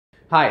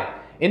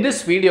Hi, in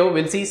this video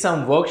we'll see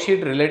some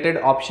worksheet related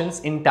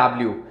options in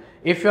Tableau.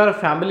 If you are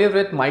familiar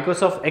with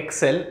Microsoft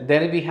Excel,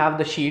 there we have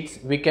the sheets.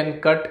 We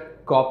can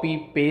cut,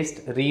 copy,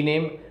 paste,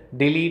 rename,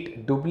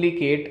 delete,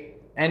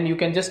 duplicate, and you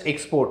can just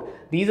export.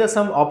 These are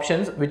some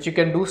options which you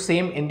can do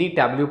same in the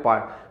Tableau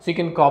part. So you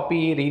can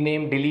copy,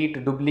 rename,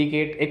 delete,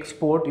 duplicate,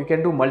 export. You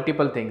can do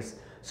multiple things.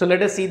 So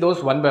let us see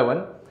those one by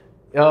one.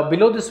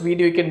 Below this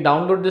video you can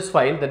download this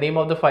file. The name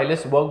of the file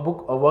is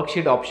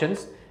Worksheet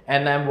Options,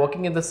 and I am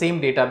working in the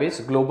same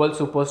database, Global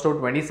Superstore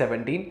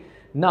 2017.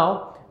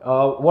 Now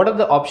what are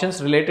the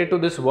options related to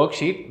this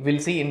worksheet? We'll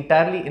see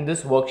entirely in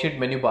this worksheet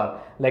menu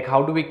bar, like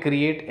how do we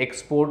create,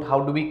 export,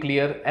 how do we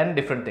clear, and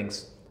different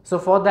things. So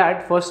for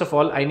that, first of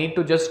all, I need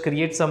to just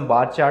create some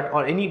bar chart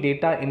or any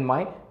data in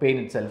my pane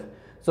itself.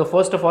 So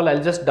first of all,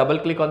 I'll just double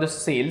click on this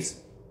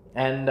sales,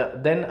 and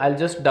then I'll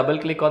just double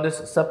click on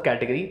this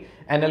subcategory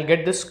and I'll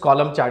get this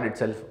column chart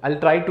itself. I'll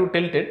try to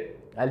tilt it.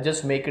 I'll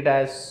just make it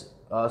as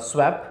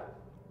swap,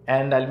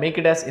 and I'll make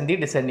it as in the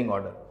descending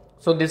order.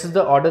 So this is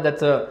the order,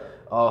 that's a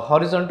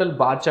horizontal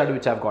bar chart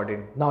which I've got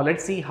in. Now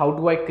let's see how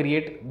do I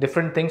create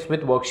different things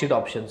with worksheet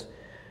options.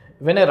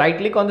 When I right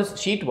click on this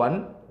sheet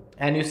 1,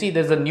 and you see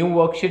there's a new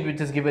worksheet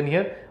which is given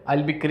here,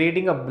 I'll be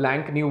creating a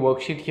blank new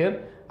worksheet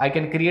here. I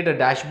can create a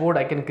dashboard,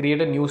 I can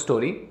create a new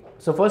story.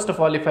 So first of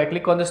all, if I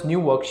click on this new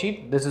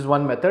worksheet, this is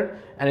one method,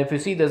 and if you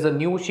see there's a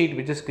new sheet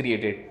which is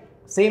created.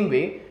 Same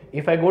way,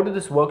 if I go to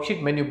this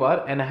worksheet menu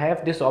bar and I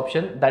have this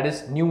option, that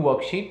is new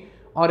worksheet,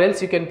 or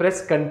else you can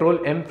press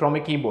Ctrl M from a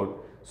keyboard.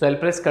 So I'll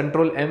press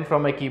Ctrl M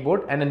from my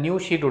keyboard and a new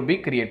sheet would be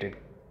created.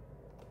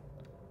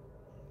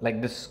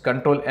 Like this,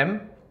 Ctrl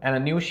M, and a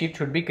new sheet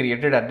should be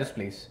created at this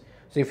place.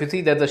 So if you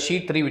see there's a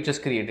sheet 3 which is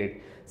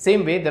created.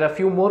 Same way, there are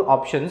few more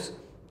options.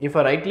 If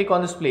I right click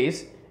on this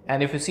place,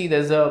 and if you see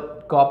there's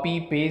a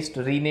copy, paste,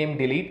 rename,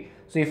 delete.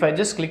 So if I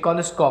just click on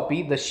this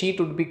copy, the sheet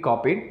would be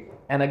copied.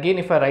 And again,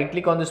 if I right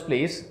click on this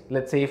place,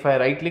 let's say if I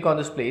right click on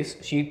this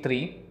place, sheet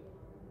 3,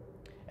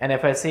 and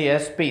if I say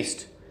as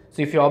paste.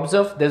 So if you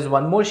observe, there's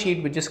one more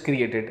sheet which is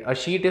created. A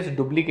sheet is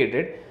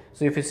duplicated.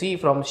 So if you see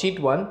from sheet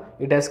 1,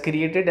 it has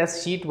created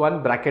as sheet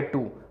 1 bracket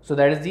 2. So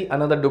that is the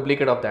another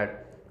duplicate of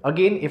that.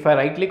 Again, if I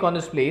right click on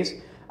this place,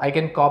 I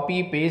can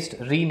copy, paste,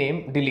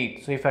 rename,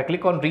 delete. So if I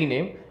click on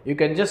rename, you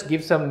can just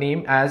give some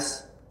name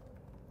as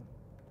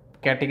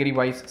category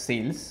wise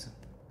sales,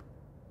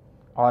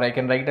 or I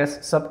can write as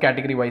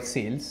subcategory wise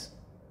sales.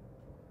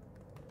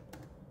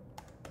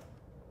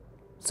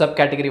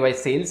 Subcategory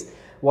wise sales.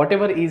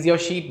 Whatever is your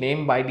sheet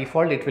name, by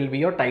default it will be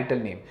your title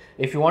name.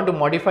 If you want to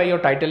modify your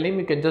title name,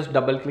 you can just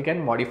double click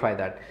and modify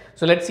that.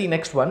 So let's see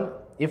next one.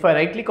 If I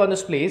right click on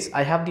this place,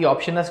 I have the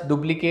option as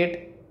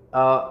duplicate.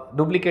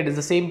 Duplicate is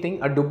the same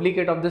thing. A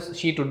duplicate of this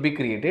sheet would be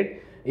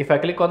created. If I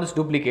click on this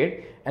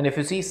duplicate, and if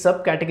you see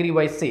subcategory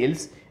wise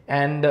sales,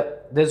 and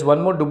there's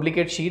one more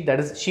duplicate sheet, that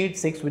is sheet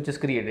 6 which is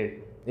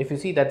created. If you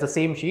see, that's the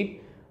same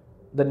sheet.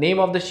 The name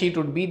of the sheet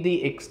would be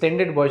the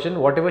extended version,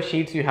 whatever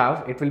sheets you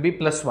have, it will be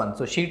 +1.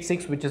 So sheet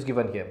 6 which is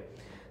given here.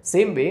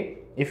 Same way,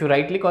 if you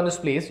right click on this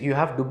place, you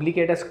have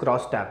duplicate as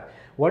crosstab.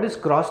 What is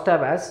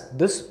crosstab as?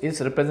 This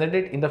is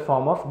represented in the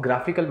form of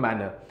graphical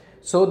manner.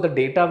 So the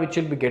data which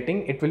you'll be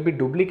getting, it will be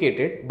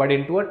duplicated but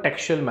into a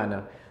textual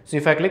manner. So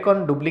if I click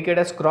on duplicate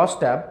as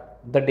crosstab,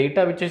 the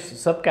data which is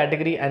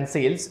subcategory and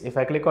sales, if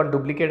I click on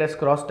duplicate as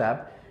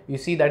crosstab, you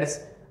see that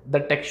is the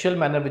textual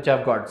manner which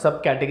I've got,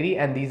 subcategory,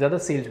 and these are the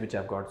sales which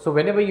I've got. So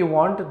whenever you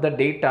want the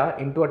data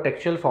into a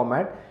textual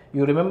format,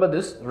 you remember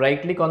this,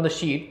 right click on the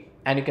sheet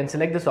and you can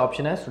select this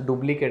option as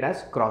duplicate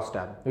as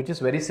crosstab, which is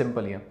very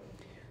simple here.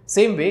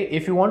 Same way,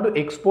 if you want to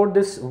export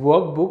this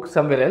workbook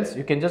somewhere else,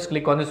 you can just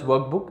click on this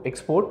workbook,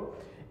 export,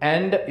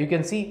 and you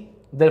can see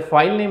the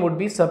file name would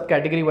be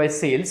subcategory wise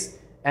sales,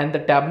 and the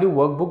Tableau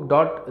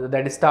workbook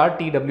that is star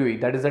TWE,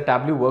 that is the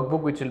Tableau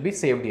workbook which will be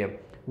saved here.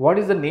 What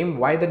is the name?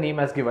 Why the name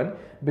has given?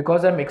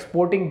 Because I'm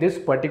exporting this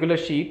particular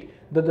sheet,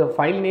 the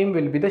file name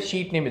will be the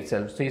sheet name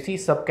itself. So you see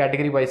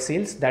subcategory wise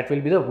sales, that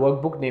will be the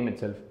workbook name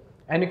itself.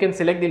 And you can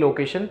select the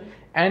location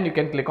and you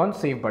can click on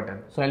save button.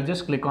 So I'll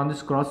just click on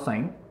this cross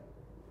sign.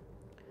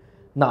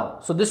 Now,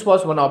 so this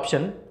was one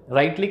option.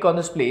 Right click on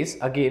this place.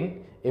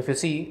 Again, if you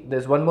see,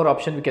 there's one more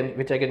option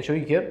which I can show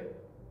you here.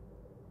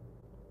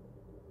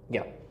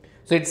 Yeah.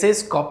 So it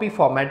says copy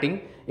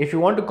formatting. If you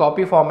want to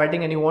copy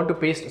formatting and you want to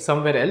paste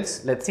somewhere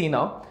else, let's see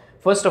now.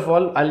 First of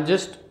all, I'll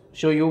just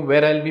show you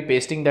where I'll be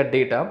pasting that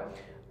data.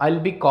 I'll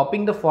be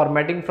copying the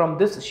formatting from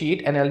this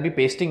sheet and I'll be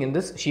pasting in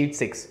this sheet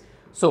 6.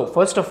 So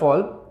first of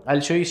all, I'll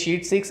show you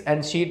sheet 6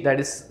 and sheet that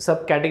is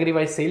subcategory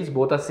wise sales,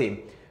 both are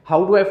same.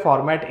 How do I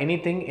format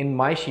anything in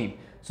my sheet?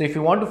 So if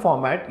you want to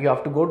format, you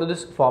have to go to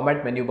this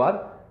format menu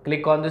bar,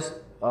 click on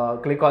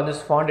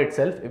this font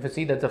itself. If you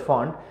see, that's a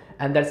font,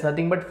 and that's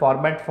nothing but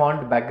format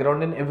font,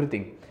 background, and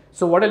everything.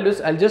 So what I'll do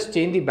is I'll just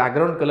change the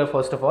background color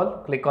first of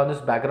all. Click on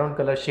this background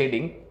color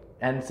shading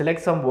and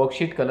select some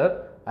worksheet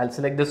color. I'll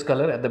select this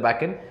color at the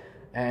back end,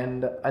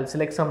 and I'll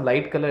select some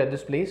light color at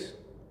this place.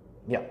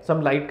 Yeah,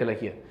 some light color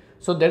here.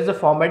 So there's the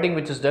formatting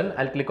which is done.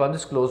 I'll click on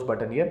this close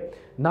button here.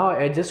 Now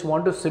I just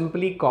want to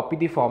simply copy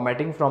the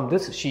formatting from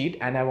this sheet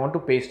and I want to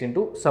paste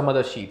into some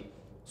other sheet.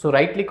 So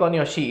right click on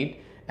your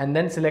sheet and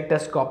then select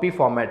as copy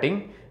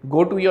formatting.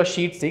 Go to your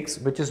sheet 6,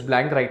 which is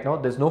blank right now.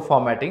 There's no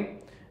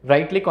formatting.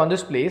 Right click on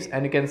this place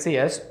and you can say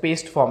as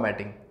paste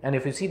formatting. And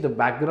if you see, the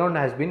background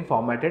has been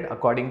formatted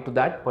according to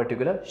that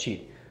particular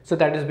sheet. So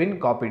that has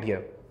been copied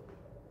here.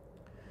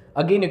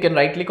 Again, you can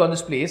right click on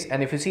this place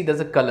and if you see, there's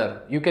a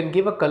color. You can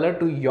give a color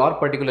to your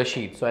particular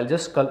sheet. So I'll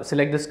just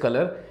select this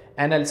color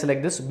and I'll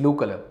select this blue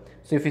color.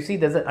 So if you see,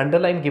 there's an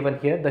underline given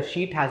here. The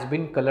sheet has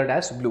been colored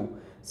as blue.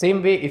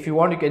 Same way, if you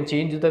want, you can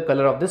change the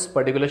color of this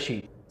particular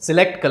sheet.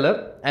 Select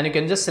color and you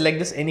can just select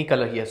this any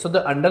color here. So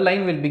the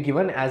underline will be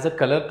given as a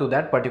color to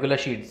that particular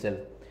sheet itself.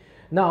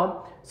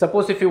 Now,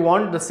 suppose if you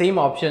want the same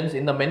options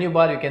in the menu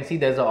bar, you can see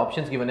there's the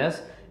options given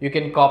as you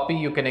can copy,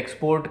 you can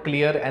export,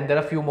 clear, and there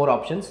are a few more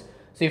options.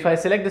 So if I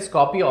select this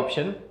copy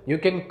option, you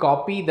can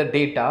copy the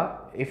data.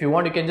 If you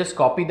want, you can just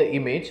copy the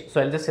image. So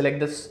I'll just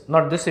select this,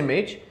 not this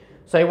image.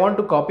 So I want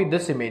to copy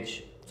this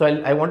image. So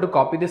I want to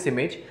copy this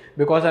image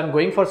because I'm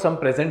going for some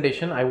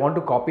presentation. I want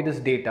to copy this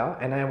data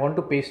and I want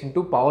to paste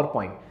into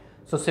PowerPoint.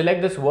 So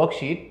select this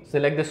worksheet,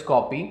 select this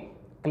copy,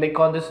 click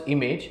on this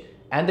image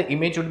and the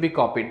image would be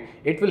copied.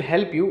 It will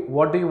help you.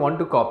 What do you want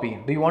to copy?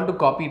 Do you want to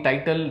copy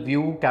title,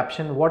 view,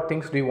 caption? What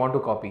things do you want to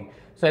copy?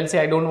 So I'll say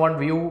I don't want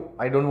view,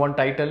 I don't want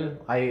title.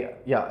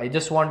 I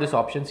just want these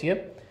options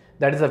here.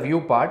 That is a view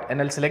part and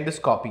I'll select this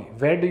copy.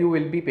 Where do you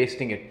will be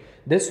pasting it?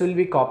 This will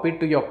be copied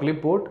to your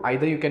clipboard.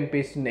 Either you can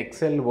paste in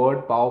Excel,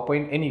 Word,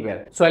 PowerPoint,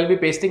 anywhere. So I'll be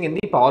pasting in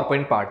the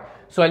PowerPoint part.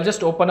 So I'll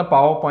just open a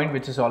PowerPoint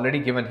which is already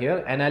given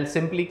here and I'll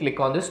simply click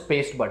on this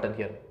paste button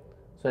here.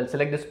 So I'll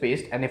select this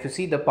paste and if you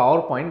see the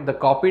PowerPoint, the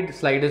copied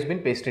slide has been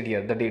pasted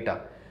here, the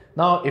data.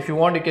 Now if you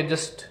want, you can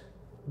just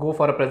go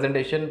for a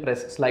presentation,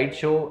 press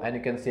slideshow and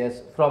you can see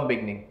as from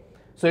beginning.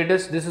 So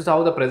this is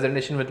how the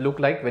presentation will look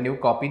like when you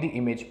copy the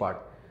image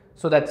part.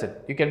 So that's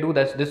it. You can do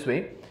that this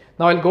way.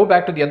 Now I'll go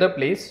back to the other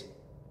place.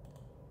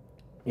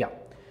 Yeah.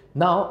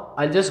 Now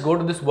I'll just go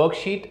to this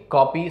worksheet,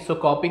 copy. So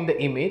copying the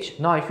image.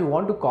 Now if you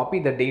want to copy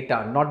the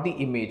data, not the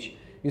image,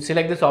 you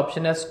select this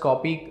option as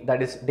copy,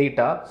 that is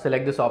data,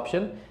 select this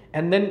option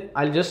and then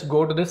I'll just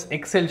go to this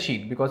Excel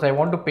sheet because I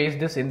want to paste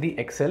this in the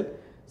Excel.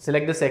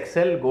 Select this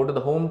Excel, go to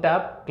the home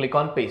tab, click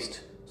on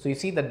paste. So you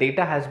see the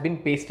data has been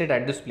pasted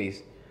at this place.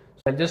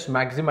 So I'll just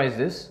maximize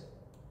this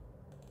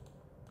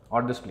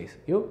or this place.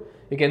 You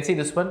can see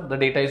this one, the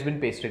data has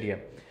been pasted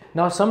here.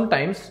 Now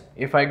sometimes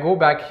if I go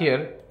back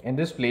here in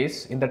this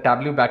place in the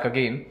Tableau back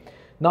again,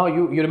 now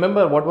you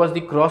remember what was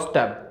the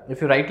Crosstab.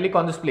 If you right click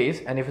on this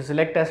place and if you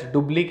select as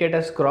duplicate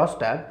as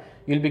Crosstab,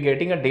 you'll be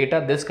getting a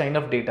data, this kind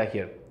of data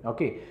here.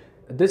 Okay,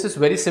 this is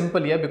very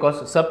simple here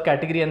because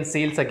subcategory and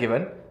sales are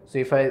given. So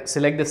if I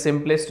select the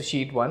simplest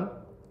sheet one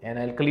and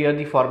I'll clear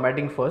the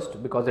formatting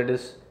first because it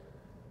is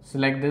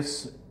select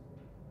this.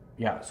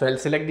 Yeah, so I'll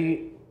select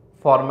the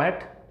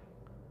format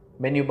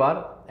menu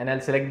bar and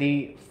I'll select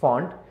the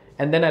font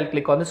and then I'll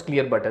click on this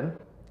clear button.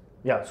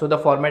 Yeah, so the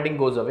formatting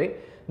goes away.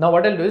 Now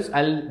what I'll do is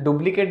I'll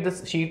duplicate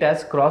this sheet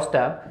as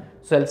Crosstab.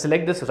 So I'll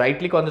select this, right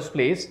click on this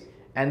place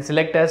and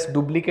select as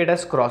duplicate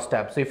as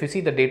Crosstab. So if you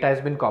see, the data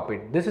has been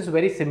copied. This is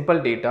very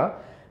simple data.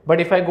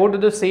 But if I go to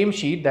the same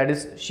sheet, that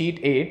is sheet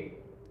 8,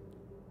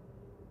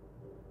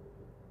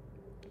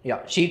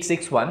 yeah, sheet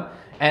 6.1,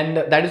 and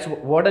that is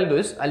what I'll do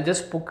is I'll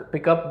just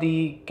pick up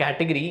the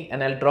category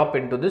and I'll drop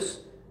into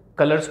this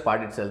colors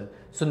part itself.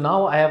 So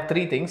now I have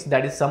three things,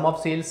 that is sum of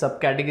sales,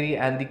 subcategory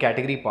and the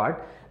category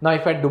part. Now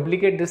if I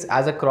duplicate this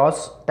as a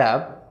cross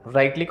tab,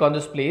 right click on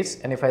this place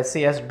and if I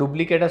say as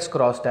duplicate as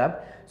cross tab,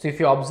 so if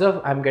you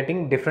observe, I'm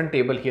getting different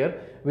table here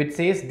which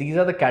says these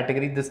are the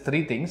category, these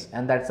three things,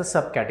 and that's a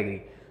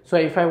subcategory. So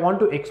if I want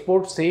to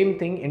export same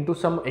thing into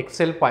some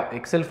Excel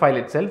file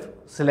itself,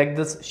 select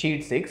this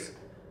sheet 6,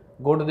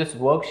 go to this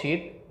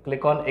worksheet,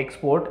 click on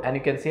export and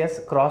you can see as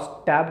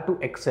Crosstab to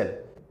Excel.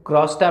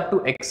 Crosstab to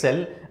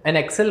Excel, an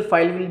Excel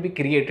file will be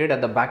created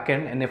at the back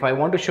end, and if I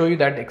want to show you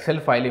that Excel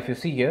file, if you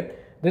see here,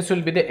 this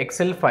will be the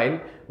Excel file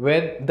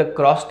where the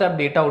Crosstab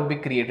data would be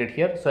created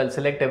here. So I'll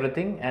select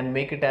everything and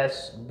make it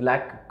as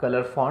black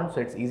color font so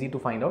it's easy to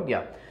find out.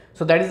 Yeah,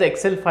 so that is the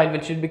Excel file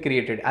which will be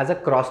created as a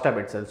Crosstab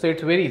itself. So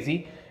it's very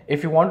easy.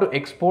 If you want to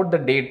export the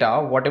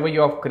data, whatever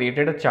you have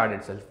created a chart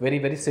itself,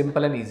 very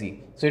simple and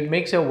easy. So it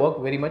makes your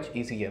work very much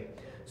easier.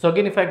 So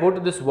again, if I go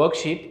to this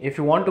worksheet, if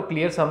you want to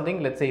clear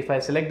something, let's say if I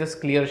select this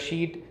clear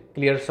sheet,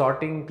 clear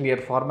sorting, clear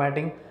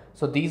formatting.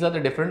 So these are the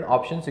different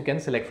options you can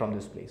select from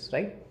this place,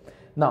 right?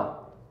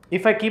 Now,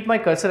 if I keep my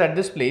cursor at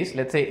this place,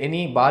 let's say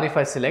any bar if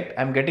I select,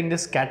 I'm getting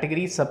this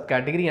category,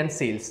 subcategory and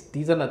sales.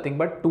 These are nothing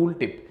but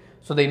tooltip.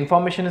 So the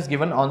information is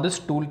given on this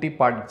tooltip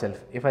part itself.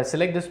 If I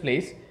select this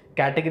place,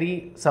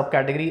 category,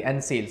 subcategory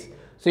and sales.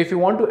 So if you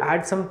want to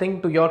add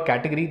something to your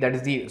category, that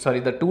is the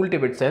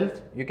tooltip itself,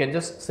 you can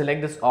just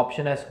select this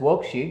option as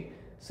worksheet,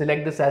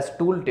 select this as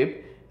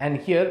tooltip, and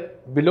here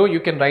below you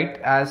can write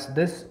as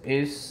this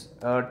is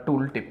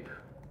tooltip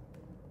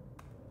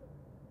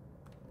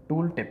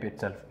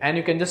itself, and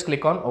you can just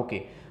click on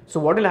OK. So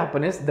what will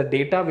happen is the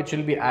data which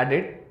will be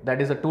added,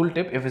 that is a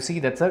tooltip. If you see,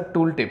 that's a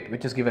tooltip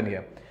which is given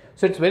here.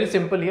 So it's very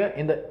simple here.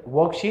 In the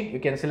worksheet, you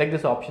can select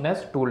this option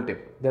as tooltip.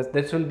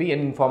 This will be an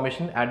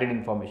information, added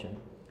information.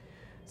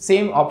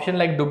 Same option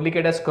like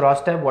duplicate as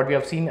crosstab, what we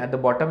have seen at the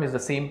bottom is the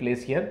same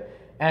place here.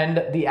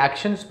 And the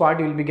actions part,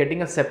 you will be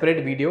getting a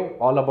separate video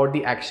all about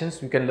the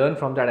actions. You can learn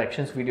from that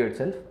actions video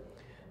itself.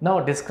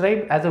 Now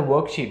describe as a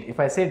worksheet. If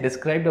I say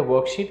describe the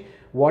worksheet,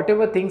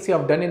 whatever things you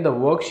have done in the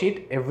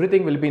worksheet,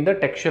 everything will be in the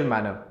textual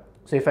manner.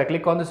 So if I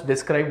click on this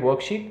describe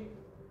worksheet,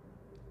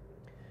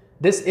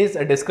 this is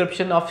a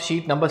description of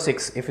sheet number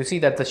 6. If you see,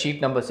 that's the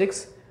sheet number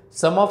 6.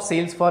 Sum of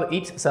sales for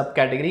each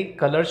subcategory.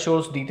 Color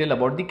shows detail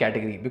about the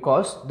category,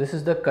 because this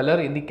is the color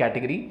in the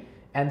category,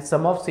 and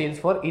sum of sales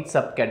for each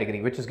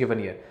subcategory which is given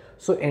here.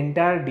 So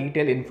entire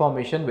detailed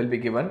information will be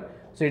given.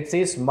 So it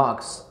says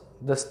marks.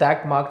 The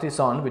stack mark is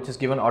on, which is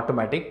given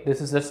automatic.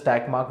 This is the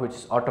stack mark which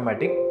is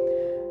automatic.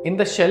 In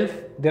the shelf,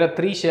 there are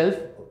 3 shelf,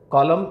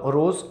 column,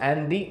 rows,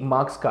 and the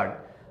marks card.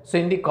 So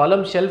in the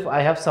column shelf,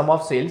 I have sum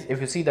of sales.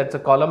 If you see, that's a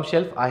column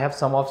shelf, I have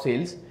sum of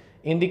sales.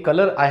 In the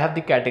color, I have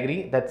the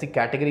category, that's the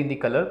category in the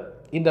color.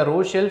 In the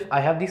row shelf,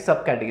 I have the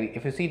subcategory.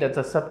 If you see, that's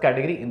a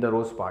subcategory in the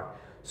rows part.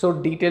 So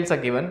details are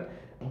given.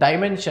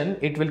 Dimension,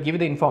 it will give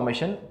the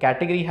information.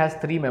 Category has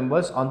 3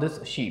 members on this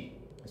sheet.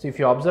 So if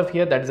you observe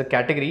here, that is a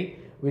category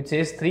which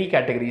says 3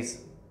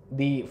 categories.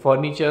 The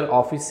furniture,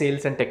 office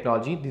sales, and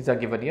technology, these are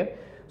given here.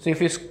 So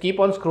if you keep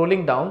on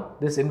scrolling down,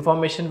 this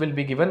information will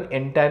be given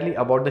entirely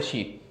about the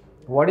sheet.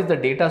 What is the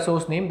data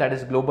source name? That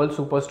is Global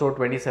Superstore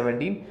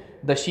 2017.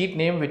 The sheet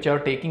name which you are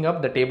taking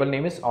up, the table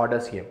name is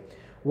orders here.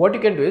 What you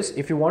can do is,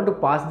 if you want to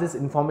pass this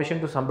information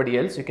to somebody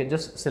else, you can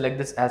just select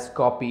this as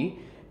copy,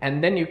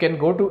 and then you can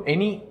go to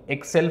any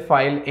Excel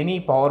file,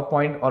 any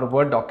PowerPoint or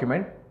Word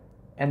document,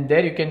 and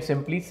there you can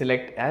simply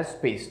select as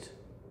paste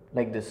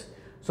like this.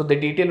 So the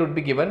detail would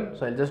be given.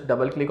 So I'll just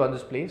double click on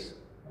this place.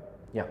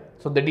 Yeah.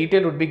 So the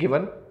detail would be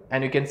given,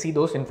 and you can see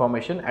those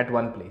information at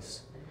one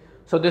place.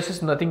 So this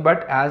is nothing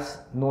but as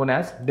known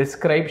as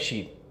describe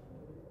sheet.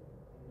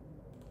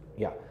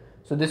 Yeah.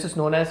 So this is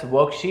known as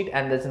worksheet,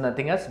 and this is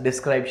nothing as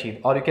describe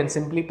sheet, or you can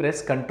simply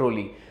press Ctrl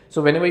E.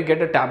 So whenever you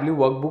get a Tableau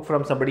workbook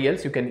from somebody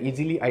else, you can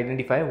easily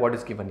identify what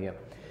is given here.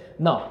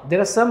 Now there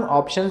are some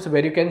options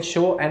where you can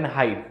show and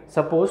hide.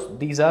 Suppose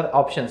these are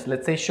options.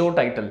 Let's say show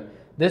title.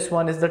 This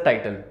one is the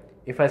title.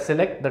 If I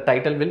select, the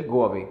title will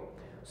go away.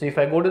 So if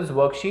I go to this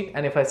worksheet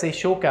and if I say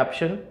show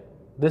caption,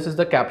 this is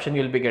the caption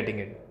you will be getting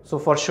it. So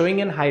for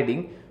showing and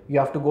hiding, you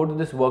have to go to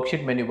this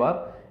worksheet menu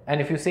bar, and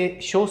if you say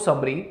show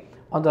summary,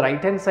 on the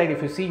right hand side,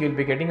 if you see, you will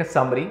be getting a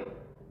summary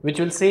which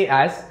will say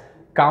as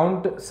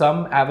count,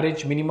 sum,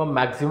 average, minimum,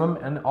 maximum,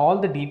 and all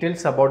the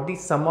details about the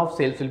sum of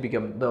sales will be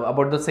given,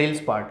 about the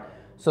sales part.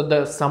 So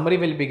the summary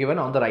will be given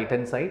on the right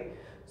hand side.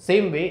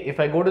 Same way, if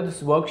I go to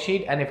this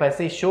worksheet and if I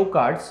say show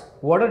cards,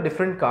 what are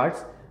different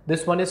cards?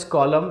 This one is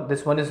column,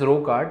 this one is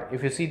row card.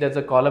 If you see, there's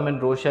a column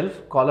and row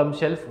shelf, column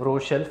shelf, row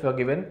shelf are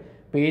given,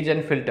 page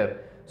and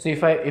filter. So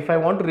if I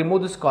want to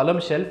remove this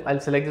column shelf, I'll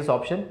select this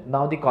option.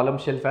 Now the column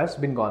shelf has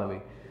been gone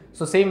away.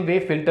 So same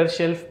way, filter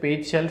shelf,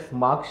 page shelf,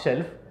 mark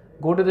shelf.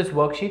 Go to this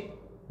worksheet,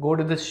 go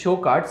to this show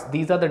cards.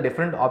 These are the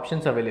different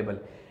options available.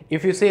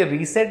 If you say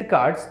reset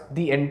cards,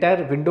 the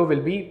entire window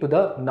will be to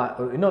the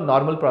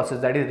normal process,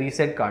 that is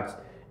reset cards,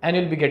 and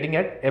you'll be getting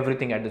at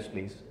everything at this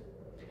place.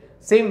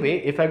 Same way,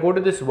 if I go to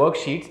this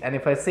worksheets and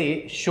if I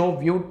say show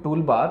view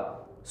toolbar,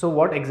 so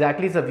what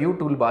exactly is a view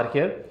toolbar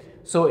here?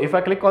 So if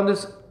I click on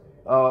this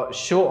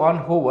show on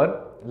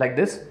hover like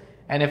this,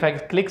 and if I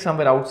click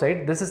somewhere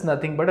outside, this is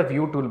nothing but a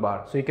view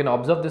toolbar. So you can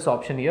observe this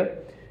option here.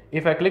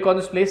 If I click on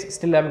this place,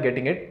 still I am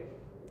getting it.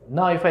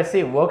 Now if I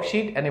say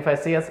worksheet and if I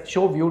say as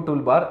show view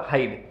toolbar,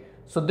 hide.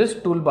 So this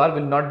toolbar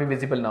will not be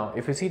visible now.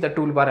 If you see, the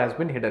toolbar has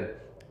been hidden.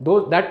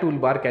 Though that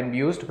toolbar can be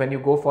used when you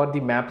go for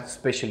the map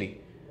especially.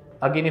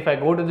 Again, if I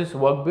go to this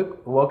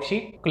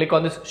worksheet, click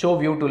on this show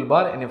view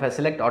toolbar, and if I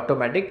select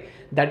automatic,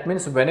 that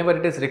means whenever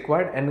it is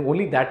required and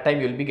only that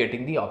time you will be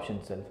getting the option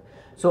itself.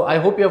 So I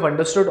hope you have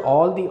understood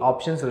all the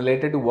options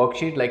related to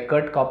worksheet like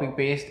cut, copy,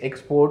 paste,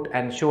 export,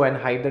 and show and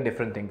hide the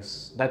different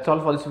things. That's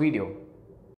all for this video.